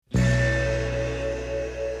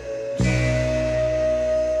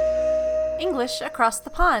English across the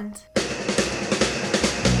pond.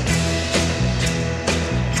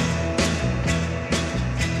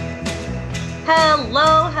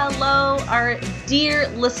 Hello, our dear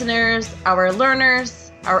listeners, our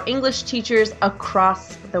learners, our English teachers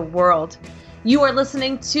across the world. You are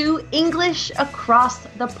listening to English Across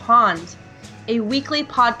the Pond, a weekly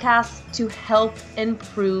podcast to help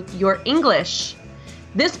improve your English.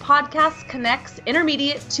 This podcast connects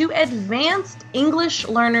intermediate to advanced English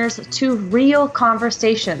learners to real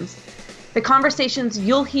conversations. The conversations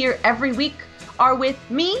you'll hear every week are with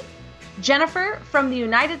me, Jennifer from the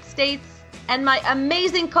United States, and my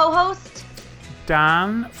amazing co-host,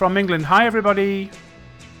 Dan from England. Hi, everybody.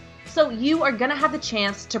 So you are going to have the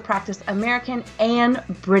chance to practice American and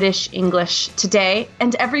British English today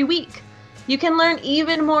and every week. You can learn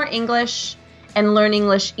even more English and learn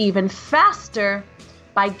English even faster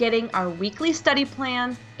by getting our weekly study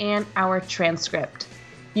plan and our transcript.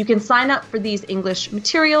 You can sign up for these English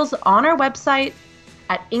materials on our website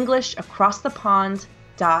at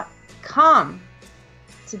EnglishAcrossThePond.com.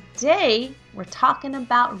 Today, we're talking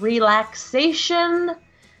about relaxation,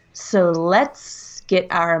 so let's get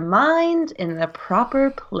our mind in the proper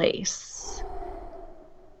place.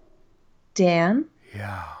 Dan?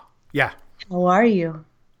 Yeah. How are you?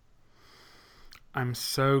 I'm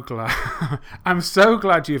so glad. I'm so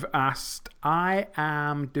glad you've asked. I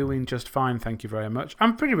am doing just fine, thank you very much.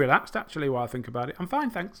 I'm pretty relaxed, actually, while I think about it. I'm fine,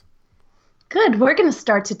 thanks. Good. We're going to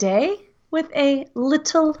start today with a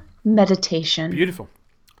little meditation. Beautiful.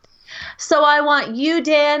 So I want you,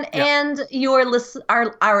 Dan, and your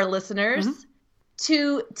our listeners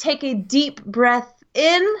to take a deep breath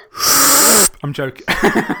in. I'm joking.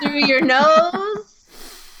 Through your nose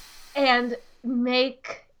and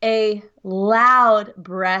make a loud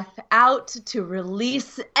breath out to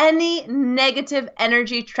release any negative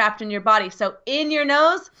energy trapped in your body. So in your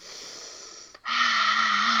nose.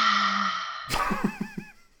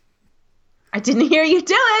 I didn't hear you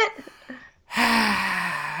do it.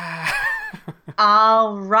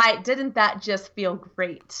 All right. Didn't that just feel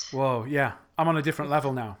great? Whoa, yeah. I'm on a different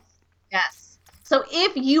level now. Yes. So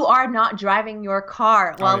if you are not driving your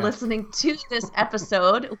car while listening to this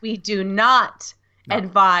episode, we do not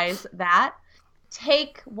advise that.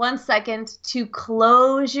 Take 1 second to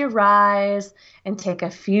close your eyes and take a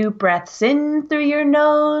few breaths in through your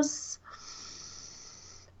nose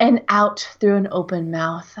and out through an open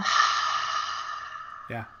mouth.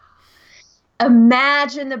 Yeah.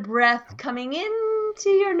 Imagine the breath coming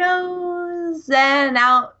into your nose and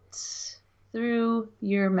out through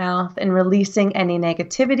your mouth and releasing any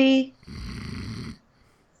negativity.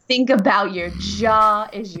 Think about your jaw.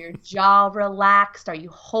 Is your jaw relaxed? Are you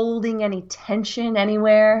holding any tension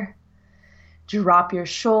anywhere? Drop your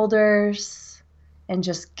shoulders and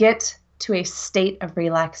just get to a state of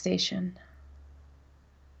relaxation.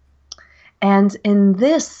 And in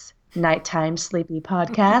this nighttime sleepy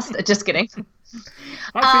podcast, just kidding.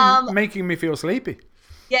 That's been making me feel sleepy.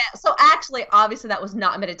 Yeah, so actually, obviously, that was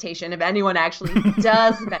not meditation, if anyone actually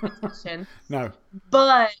does meditation. No.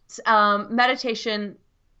 But meditation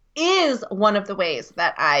is one of the ways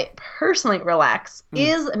that I personally relax.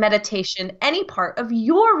 Is meditation any part of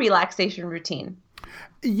your relaxation routine?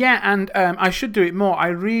 Yeah, and I should do it more. I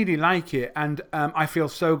really like it, and I feel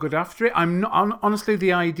so good after it. I'm not, honestly,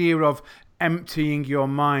 the idea of emptying your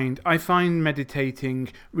mind, I find meditating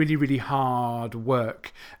really, really hard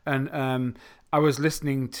work. And I was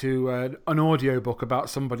listening to an audiobook about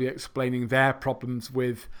somebody explaining their problems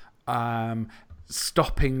with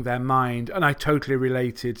stopping their mind, and I totally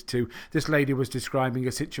related to this lady was describing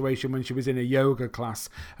a situation when she was in a yoga class,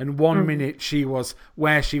 and one minute she was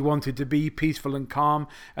where she wanted to be, peaceful and calm,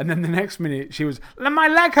 and then the next minute she was, my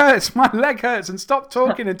leg hurts, and stop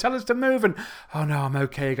talking and tell us to move, and oh no, I'm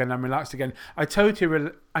okay again, I'm relaxed again. I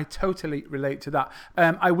totally relate to that.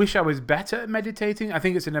 I wish I was better at meditating. I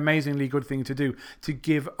think it's an amazingly good thing to do, to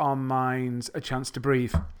give our minds a chance to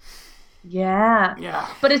breathe. Yeah.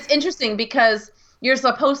 But it's interesting because you're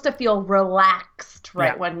supposed to feel relaxed,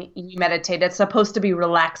 right? When you meditate, it's supposed to be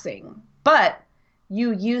relaxing. But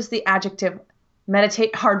you use the adjective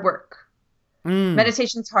meditate, hard work.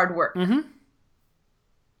 Meditation's hard work,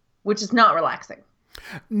 which is not relaxing.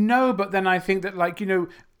 No, but then I think that,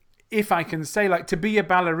 if I can say, to be a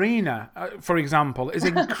ballerina, for example, is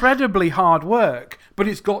incredibly hard work, but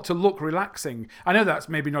it's got to look relaxing. I know that's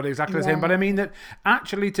maybe not exactly the same, but I mean that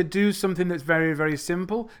actually to do something that's very, very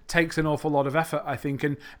simple takes an awful lot of effort, I think,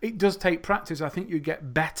 and it does take practice. I think you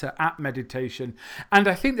get better at meditation. And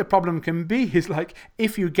I think the problem can be is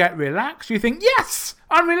if you get relaxed, you think, yes,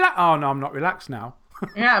 I'm relaxed. Oh, no, I'm not relaxed now.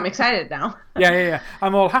 Yeah, I'm excited now. Yeah.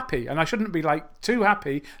 I'm all happy, and I shouldn't be like too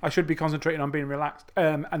happy. I should be concentrating on being relaxed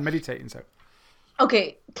and meditating. So,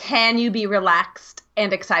 Okay, can you be relaxed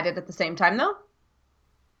and excited at the same time, though?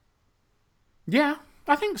 yeah,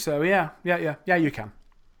 I think so. Yeah. You can.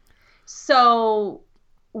 So,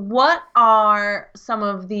 what are some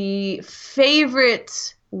of the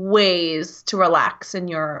favorite ways to relax in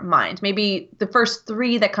your mind? Maybe the first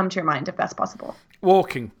three that come to your mind, if that's possible.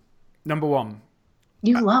 Walking, number one.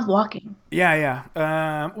 You love walking. Yeah.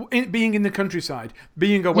 Being in the countryside,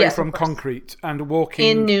 being away Yes, of from course. concrete, and walking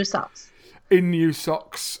In new socks. in new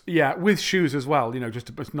socks. Yeah, with shoes as well.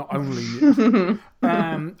 It's not only new.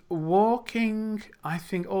 Walking, I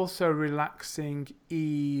think also relaxing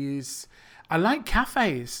is. I like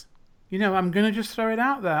cafes. I'm going to just throw it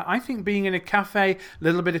out there. I think being in a cafe, a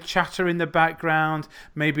little bit of chatter in the background,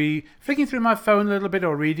 maybe flicking through my phone a little bit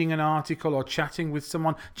or reading an article or chatting with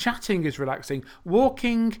someone. Chatting is relaxing.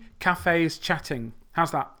 Walking, cafes, chatting.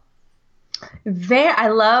 How's that? I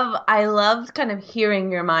love kind of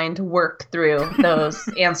hearing your mind work through those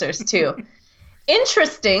answers too.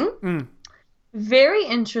 Interesting. Very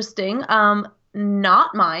interesting.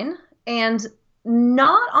 Not mine. And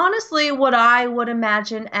not honestly what I would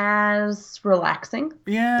imagine as relaxing.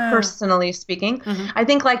 Yeah. Personally speaking. I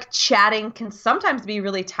think like chatting can sometimes be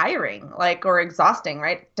really tiring, or exhausting,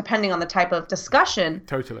 right? Depending on the type of discussion.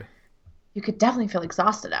 Totally. You could definitely feel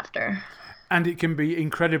exhausted after. And it can be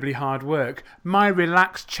incredibly hard work. My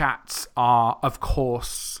relaxed chats are, of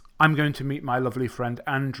course, I'm going to meet my lovely friend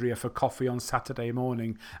Andrea for coffee on Saturday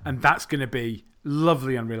morning, and that's going to be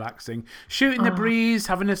lovely and relaxing. Shooting the breeze,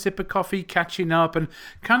 having a sip of coffee, catching up, and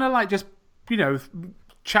kind of like just,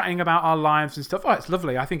 chatting about our lives and stuff. Oh, it's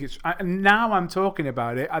lovely. I think now I'm talking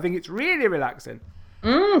about it, I think it's really relaxing.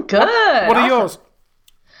 Good. What are yours?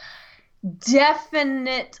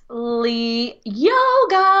 Definitely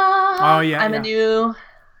yoga. Oh, yeah. I'm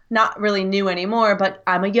not really new anymore, but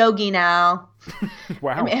I'm a yogi now.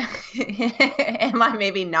 Wow. Am I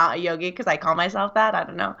maybe not a yogi because I call myself that? I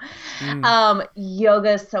don't know.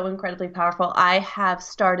 Yoga is so incredibly powerful. I have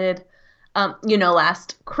started,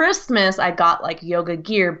 last Christmas I got like yoga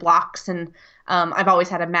gear, blocks, and I've always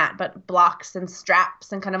had a mat, but blocks and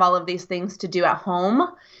straps and kind of all of these things to do at home.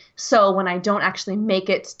 So when I don't actually make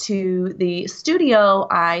it to the studio,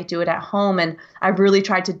 I do it at home, and I've really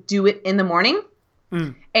tried to do it in the morning.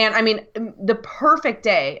 And I mean, the perfect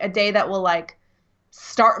day, a day that will like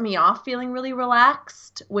start me off feeling really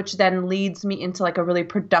relaxed, which then leads me into like a really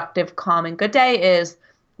productive, calm, and good day, is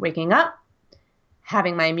waking up,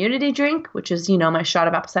 having my immunity drink, which is, my shot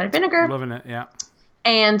of apple cider vinegar. Loving it, yeah.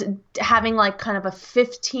 And having like kind of a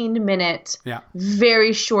 15-minute,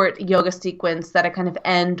 very short yoga sequence that I kind of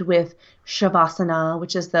end with Shavasana,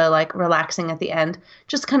 which is the like relaxing at the end.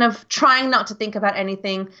 Just kind of trying not to think about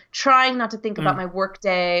anything, trying not to think about my work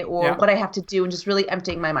day or what I have to do, and just really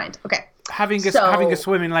emptying my mind. Okay. Having a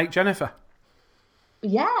swim in Lake Jennifer.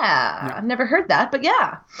 Yeah, I've never heard that, but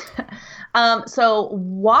yeah. So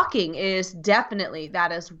walking is definitely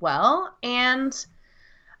that as well. And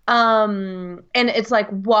it's like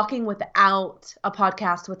walking without a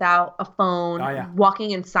podcast, without a phone,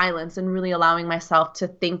 walking in silence and really allowing myself to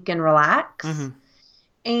think and relax.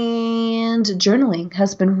 And journaling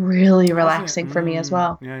has been really relaxing for me as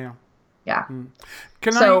well. Yeah.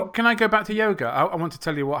 Can I go back to yoga? I want to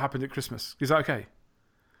tell you what happened at Christmas. Is that okay?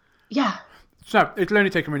 Yeah. So, it'll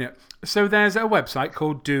only take a minute. So, there's a website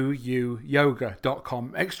called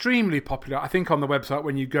doyouyoga.com. Extremely popular. I think on the website,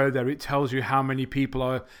 when you go there, it tells you how many people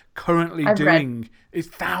are currently doing. It's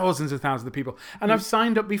thousands and thousands of people. And I've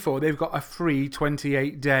signed up before. They've got a free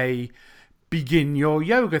 28-day begin your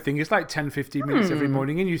yoga thing. It's like 10-15 minutes every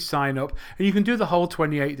morning, and you sign up, and you can do the whole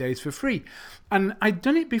 28 days for free. And I'd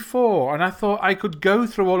done it before, and I thought I could go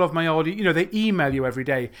through all of my they email you every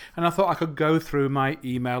day, and I thought I could go through my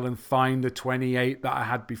email and find the 28 that I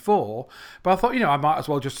had before. But I thought, I might as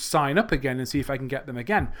well just sign up again and see if I can get them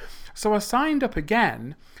again. So I signed up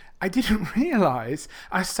again. I didn't realize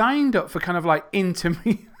I signed up for kind of like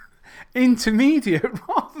intermediate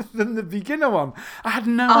rather than the beginner one. I had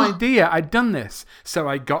no idea I'd done this. So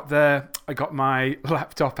I got there, I got my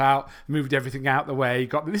laptop out, moved everything out the way,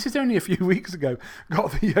 this is only a few weeks ago,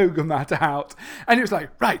 got the yoga mat out, and it was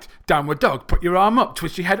like, right, downward dog, put your arm up,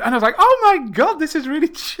 twist your head, and I was like, oh my God, this has really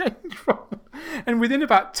changed and within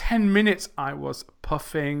about 10 minutes, I was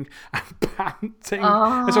puffing and panting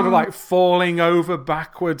and sort of like falling over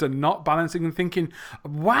backwards and not balancing and thinking,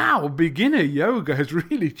 wow, beginner yoga has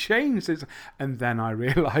really changed. And then I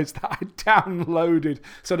realized that I downloaded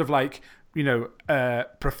sort of like,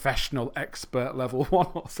 professional expert level 1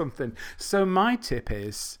 or something. So my tip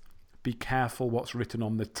is be careful what's written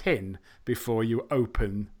on the tin before you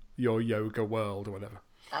open your yoga world or whatever.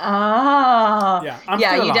 Oh,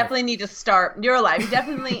 yeah, you definitely need to start. You're alive. You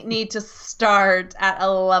definitely need to start at a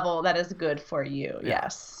level that is good for you. Yeah.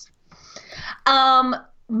 Yes.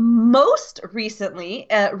 Most recently,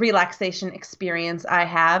 a relaxation experience I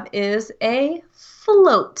have is a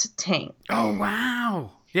float tank. Oh,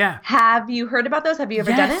 wow. Yeah. Have you heard about those? Have you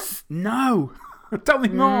ever done it? No. Tell me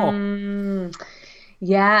more.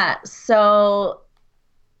 Yeah. So,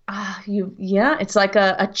 it's like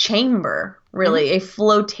a chamber, really, a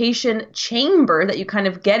flotation chamber that you kind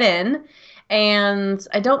of get in. And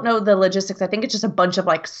I don't know the logistics. I think it's just a bunch of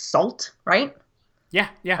like salt, right? Yeah.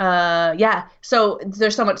 So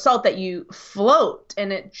there's so much salt that you float,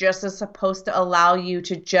 and it just is supposed to allow you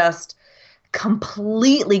to just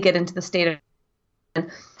completely get into the state of. And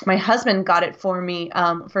my husband got it for me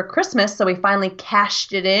for Christmas, so we finally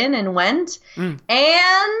cashed it in and went, and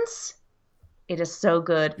it is so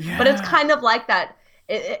good. Yeah. But it's kind of like that.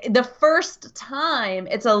 The first time,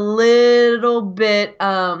 it's a little bit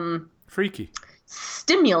freaky,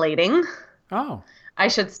 stimulating. Oh. I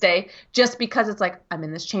should say, just because it's like, I'm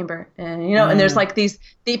in this chamber, and and there's like the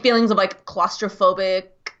feelings of like claustrophobic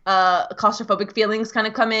feelings kind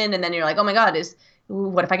of come in, and then you're like, oh my God,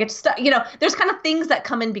 what if I get stuck? There's kind of things that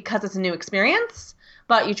come in because it's a new experience,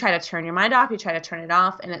 but you try to turn your mind off, you try to turn it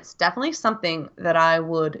off, and it's definitely something that I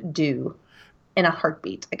would do in a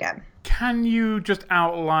heartbeat again. Can you just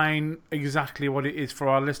outline exactly what it is for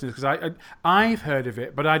our listeners? Because I've heard of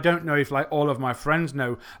it, but I don't know if like all of my friends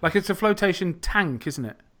know. Like, it's a flotation tank, isn't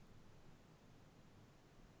it?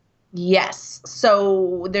 Yes.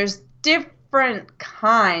 So there's different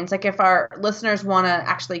kinds. Like if our listeners want to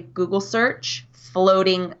actually Google search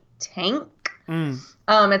floating tank,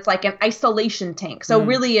 it's like an isolation tank. So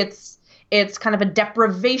really it's kind of a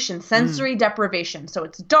deprivation, sensory deprivation. So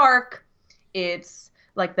it's dark. It's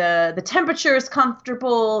like the temperature is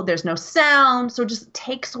comfortable. There's no sound. So it just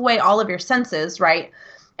takes away all of your senses, right?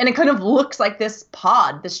 And it kind of looks like this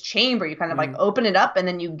pod, this chamber. You kind of like open it up and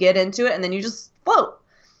then you get into it and then you just float.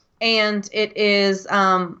 And it is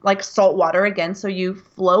like salt water again. So you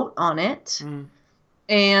float on it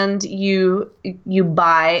and you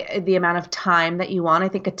buy the amount of time that you want. I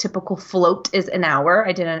think a typical float is an hour.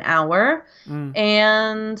 I did an hour.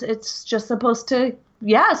 And it's just supposed to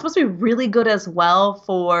it's supposed to be really good as well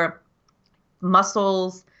for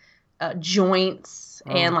muscles, joints,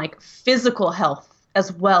 and like physical health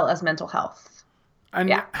as well as mental health.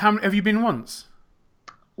 And how have you been once?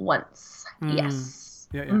 Once, yes.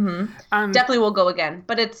 Yeah. And definitely will go again.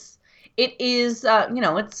 But it is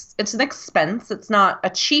it's an expense. It's not a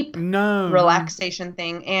cheap relaxation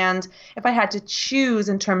thing. And if I had to choose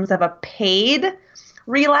in terms of a paid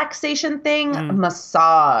relaxation thing,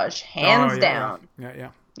 massage, hands down.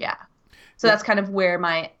 Yeah. So that's kind of where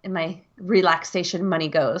my relaxation money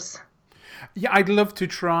goes. Yeah, I'd love to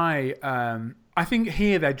try. I think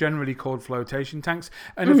here they're generally called flotation tanks,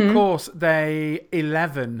 and of course the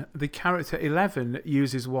character 11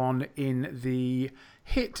 uses one in the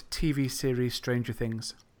hit TV series Stranger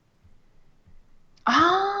Things.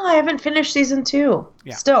 I haven't finished season 2.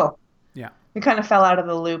 Yeah. Still. Yeah. We kind of fell out of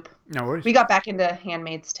the loop. No worries. We got back into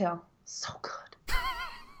Handmaid's Tale. So good.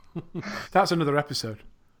 That's another episode.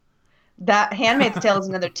 That Handmaid's Tale is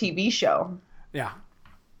another TV show. Yeah.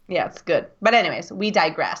 Yeah, it's good. But anyways, we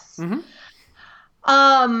digress.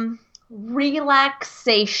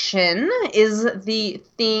 Relaxation is the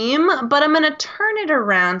theme, but I'm going to turn it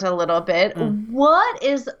around a little bit. What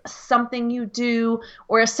is something you do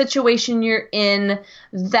or a situation you're in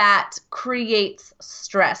that creates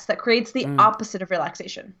stress, that creates the opposite of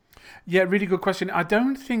relaxation? Yeah, really good question. I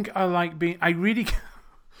don't think I like being... I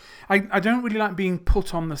don't really like being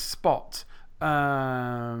put on the spot.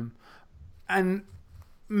 And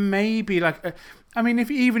maybe like...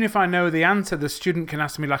 even if I know the answer, the student can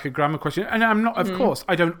ask me like a grammar question. And I'm not, of course,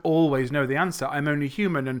 I don't always know the answer. I'm only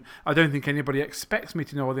human and I don't think anybody expects me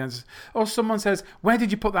to know all the answers. Or someone says, where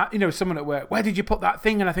did you put that? Someone at work, where did you put that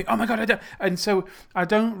thing? And I think, oh my God, I don't. And so I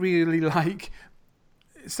don't really like...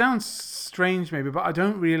 It sounds strange maybe, but I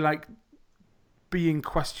don't really like being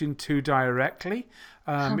questioned too directly.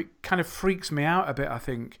 It kind of freaks me out a bit, I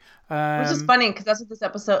think. Which is funny because that's what this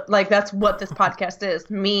episode, that's what this podcast is.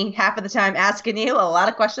 Me, half of the time, asking you a lot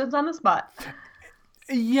of questions on the spot.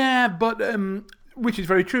 Yeah, but Which is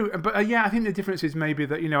very true. But I think the difference is maybe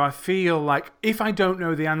that, I feel like if I don't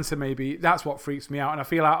know the answer, maybe that's what freaks me out, and I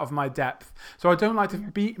feel out of my depth. So I don't like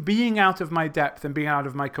to being out of my depth and being out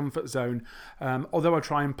of my comfort zone. Although I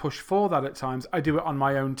try and push for that at times, I do it on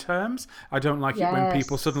my own terms. I don't like it when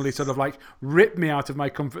people suddenly sort of like rip me out of my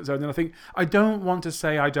comfort zone. And I think I don't want to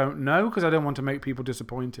say I don't know because I don't want to make people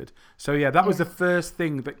disappointed. So that was the first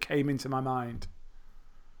thing that came into my mind.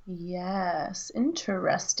 Yes,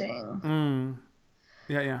 interesting.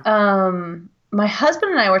 Yeah. My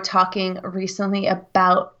husband and I were talking recently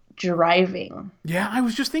about driving. Yeah, I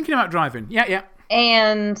was just thinking about driving. Yeah.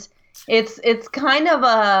 And it's kind of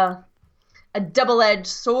a double-edged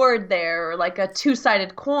sword there, like a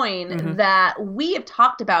two-sided coin that we have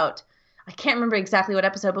talked about. I can't remember exactly what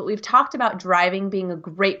episode, but we've talked about driving being a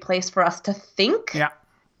great place for us to think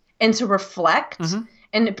and to reflect.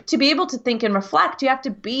 And to be able to think and reflect, you have to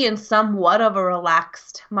be in somewhat of a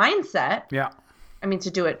relaxed mindset. Yeah. I mean,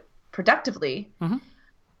 to do it productively.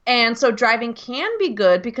 And so driving can be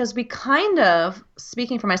good because we kind of,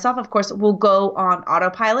 speaking for myself, of course, will go on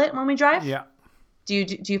autopilot when we drive. Yeah. Do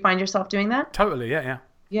you find yourself doing that? Totally. Yeah.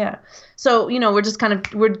 Yeah. So, we're just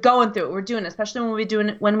we're going through it. We're doing it, especially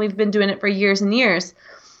when we've been doing it for years and years.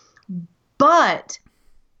 But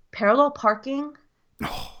parallel parking,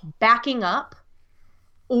 backing up,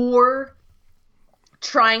 or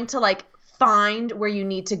trying to find where you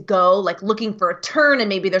need to go, looking for a turn and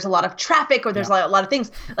maybe there's a lot of traffic or there's a lot of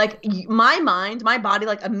things. My body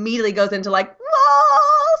immediately goes into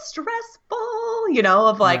stressful,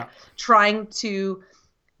 of trying to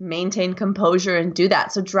maintain composure and do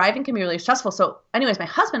that. So driving can be really stressful. So anyways, my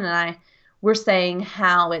husband and I were saying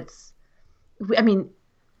how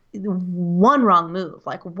one wrong move,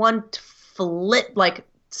 one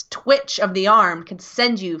twitch of the arm can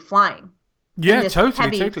send you flying. Yeah,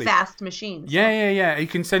 totally. Totally. Fast machines. Yeah. It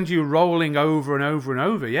can send you rolling over and over and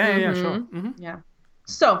over. Yeah, sure. Yeah.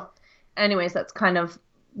 So, anyways, that's kind of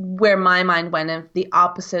where my mind went. And the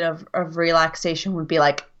opposite of relaxation would be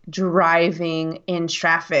driving in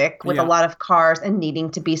traffic with a lot of cars and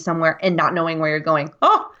needing to be somewhere and not knowing where you're going.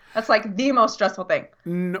 Oh, that's the most stressful thing.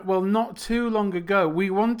 Well, not too long ago,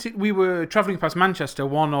 we were travelling past Manchester,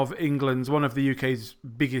 one of the UK's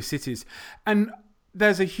biggest cities, and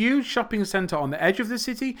there's a huge shopping centre on the edge of the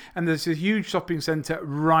city, and there's a huge shopping centre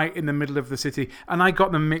right in the middle of the city, and I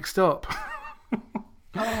got them mixed up.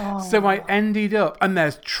 So I ended up, and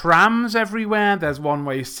there's trams everywhere, there's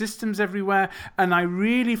one-way systems everywhere, and I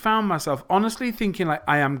really found myself honestly thinking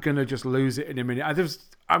I am going to just lose it in a minute.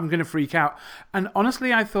 I'm going to freak out. And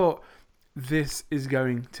honestly, I thought, this is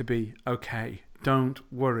going to be okay. Don't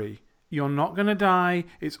worry. You're not going to die.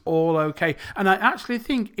 It's all okay. And I actually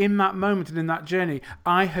think in that moment and in that journey,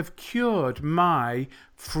 I have cured my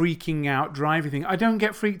freaking out driving thing. I don't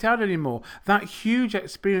get freaked out anymore. That huge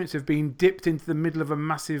experience of being dipped into the middle of a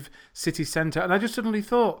massive city centre. And I just suddenly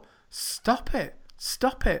thought, stop it.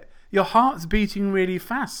 Stop it. Your heart's beating really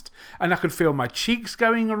fast. And I could feel my cheeks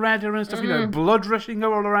going redder and stuff, blood rushing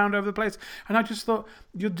all around over the place. And I just thought,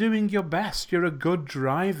 you're doing your best. You're a good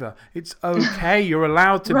driver. It's okay. You're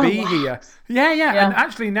allowed to be here. Yeah. And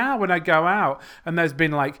actually now when I go out and there's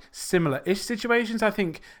been similar-ish situations, I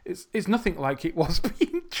think it's nothing like it was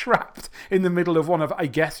being trapped in the middle of one of, I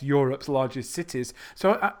guess, Europe's largest cities.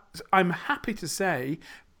 So I'm happy to say,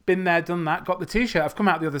 been there, done that, got the T-shirt. I've come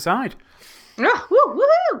out the other side. Oh,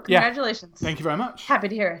 woohoo! Congratulations. Yeah. Thank you very much. Happy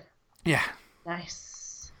to hear it. Yeah.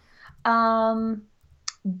 Nice. Final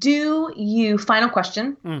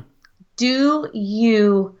question. Do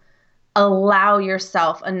you allow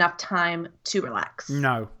yourself enough time to relax?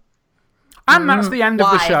 No. And that's the end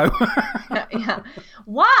of the show. Yeah.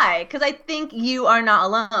 Why? Because I think you are not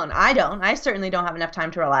alone. I don't. I certainly don't have enough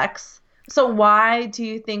time to relax. So why do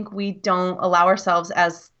you think we don't allow ourselves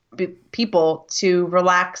as people to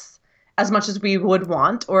relax as much as we would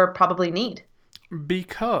want or probably need?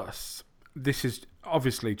 Because this is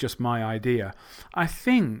obviously just my idea. I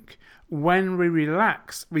think when we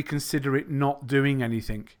relax, we consider it not doing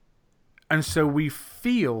anything. And so we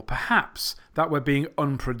feel, perhaps, that we're being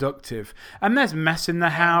unproductive. And there's mess in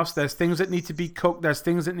the house, there's things that need to be cooked, there's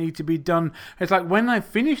things that need to be done. It's like when I've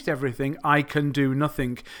finished everything, I can do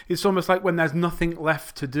nothing. It's almost like when there's nothing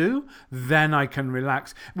left to do, then I can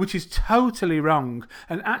relax, which is totally wrong.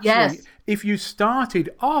 And actually, if you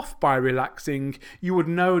started off by relaxing, you would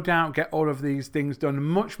no doubt get all of these things done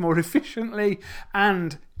much more efficiently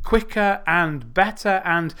and quicker and better.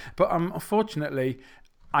 But unfortunately,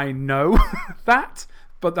 I know that,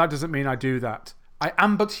 but that doesn't mean I do that. I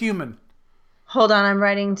am but human. Hold on, I'm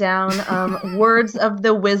writing down words of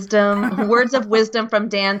wisdom from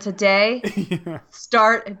Dan today. Yeah.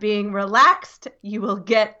 Start being relaxed. You will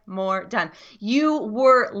get more done. You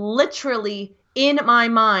were literally in my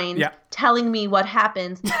mind telling me what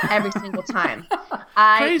happens every single time.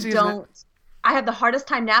 Crazy, isn't it? I have the hardest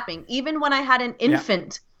time napping. Even when I had an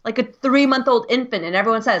infant, like a 3-month-old infant, and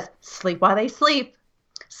everyone says, sleep while they sleep.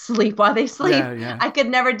 Sleep while they sleep. Yeah. I could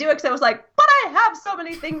never do it because I was like, but I have so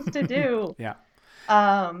many things to do. Yeah.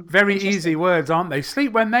 Very easy words, aren't they?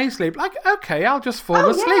 Sleep when they sleep. Like, okay, I'll just fall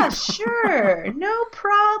asleep. Yeah, sure. No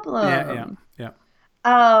problem. Yeah.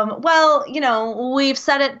 Well, we've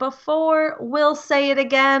said it before. We'll say it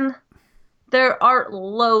again. There are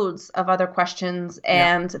loads of other questions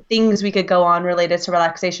and things we could go on related to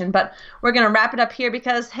relaxation, but we're going to wrap it up here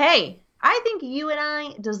because, hey, I think you and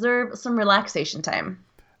I deserve some relaxation time.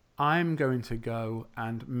 I'm going to go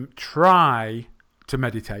and try to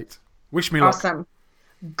meditate. Wish me luck. Awesome.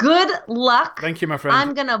 Good luck. Thank you, my friend.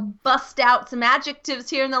 I'm going to bust out some adjectives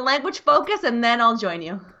here in the language focus, and then I'll join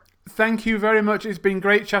you. Thank you very much. It's been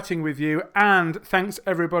great chatting with you. And thanks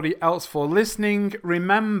everybody else for listening.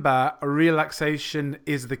 Remember, relaxation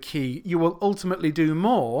is the key. You will ultimately do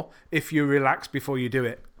more if you relax before you do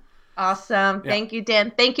it. Awesome. Thank you,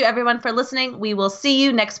 Dan. Thank you, everyone, for listening. We will see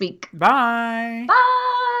you next week. Bye.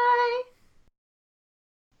 Bye.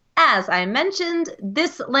 As I mentioned,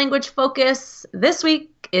 this language focus this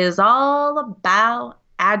week is all about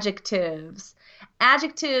adjectives.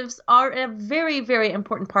 Adjectives are a very, very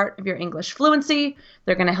important part of your English fluency.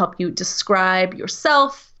 They're going to help you describe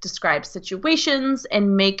yourself, describe situations,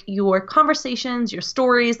 and make your conversations, your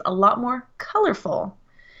stories a lot more colorful.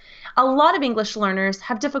 A lot of English learners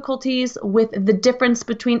have difficulties with the difference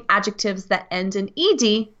between adjectives that end in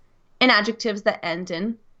ed and adjectives that end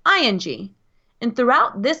in ing. And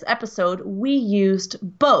throughout this episode, we used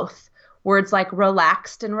both words like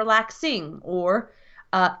relaxed and relaxing, or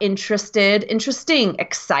interested, interesting,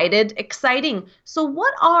 excited, exciting. So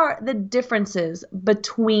what are the differences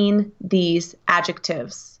between these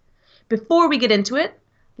adjectives? Before we get into it,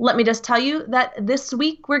 let me just tell you that this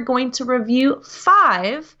week we're going to review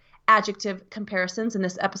 5 adjective comparisons in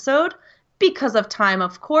this episode because of time,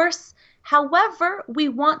 of course. However, we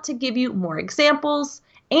want to give you more examples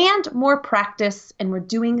and more practice, and we're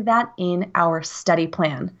doing that in our study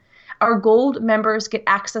plan. Our Gold members get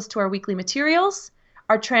access to our weekly materials,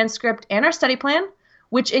 our transcript, and our study plan,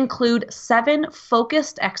 which include 7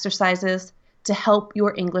 focused exercises to help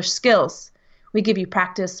your English skills. We give you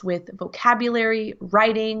practice with vocabulary,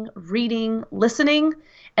 writing, reading, listening,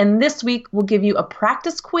 and this week we'll give you a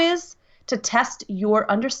practice quiz to test your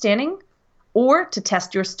understanding or to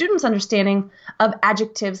test your students' understanding of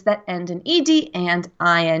adjectives that end in ed and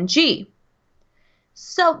ing.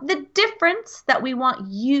 So the difference that we want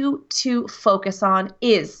you to focus on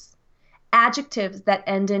is adjectives that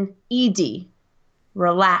end in ed,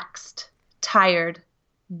 relaxed, tired,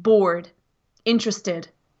 bored, interested,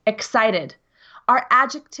 excited, are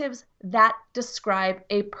adjectives that describe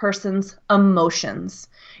a person's emotions.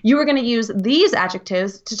 You are going to use these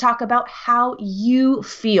adjectives to talk about how you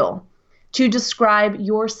feel, to describe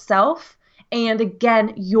yourself, and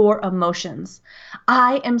again, your emotions.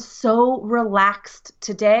 I am so relaxed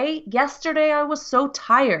today. Yesterday, I was so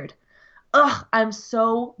tired. I'm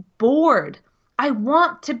so bored. I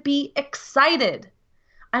want to be excited.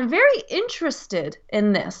 I'm very interested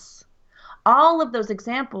in this. All of those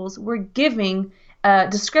examples were giving a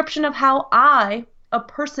description of how I, a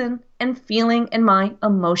person, am feeling in my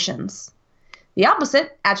emotions. The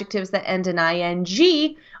opposite, adjectives that end in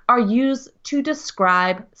ing, are used to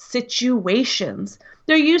describe situations.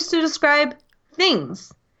 They're used to describe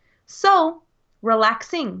things. So,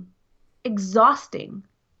 relaxing, exhausting,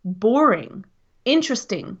 boring,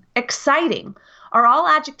 interesting, exciting are all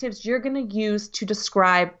adjectives you're going to use to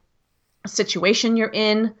describe a situation you're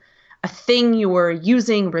in, a thing you are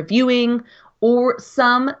using, reviewing, or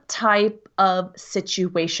some type of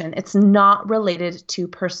situation. It's not related to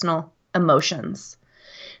personal emotions.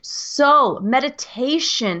 So,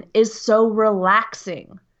 meditation is so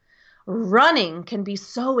relaxing. Running can be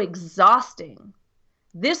so exhausting.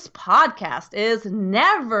 This podcast is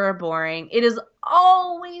never boring. It is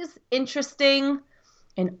always interesting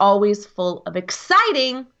and always full of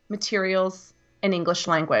exciting materials in English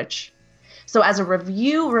language. So as a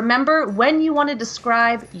review, remember, when you want to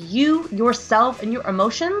describe you, yourself, and your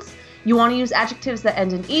emotions, you want to use adjectives that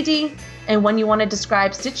end in ed, and when you want to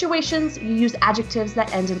describe situations, you use adjectives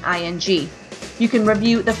that end in ing. You can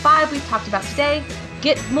review the 5 we've talked about today,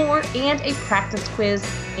 get more, and a practice quiz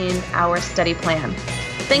in our study plan.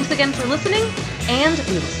 Thanks again for listening, and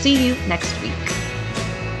we will see you next week.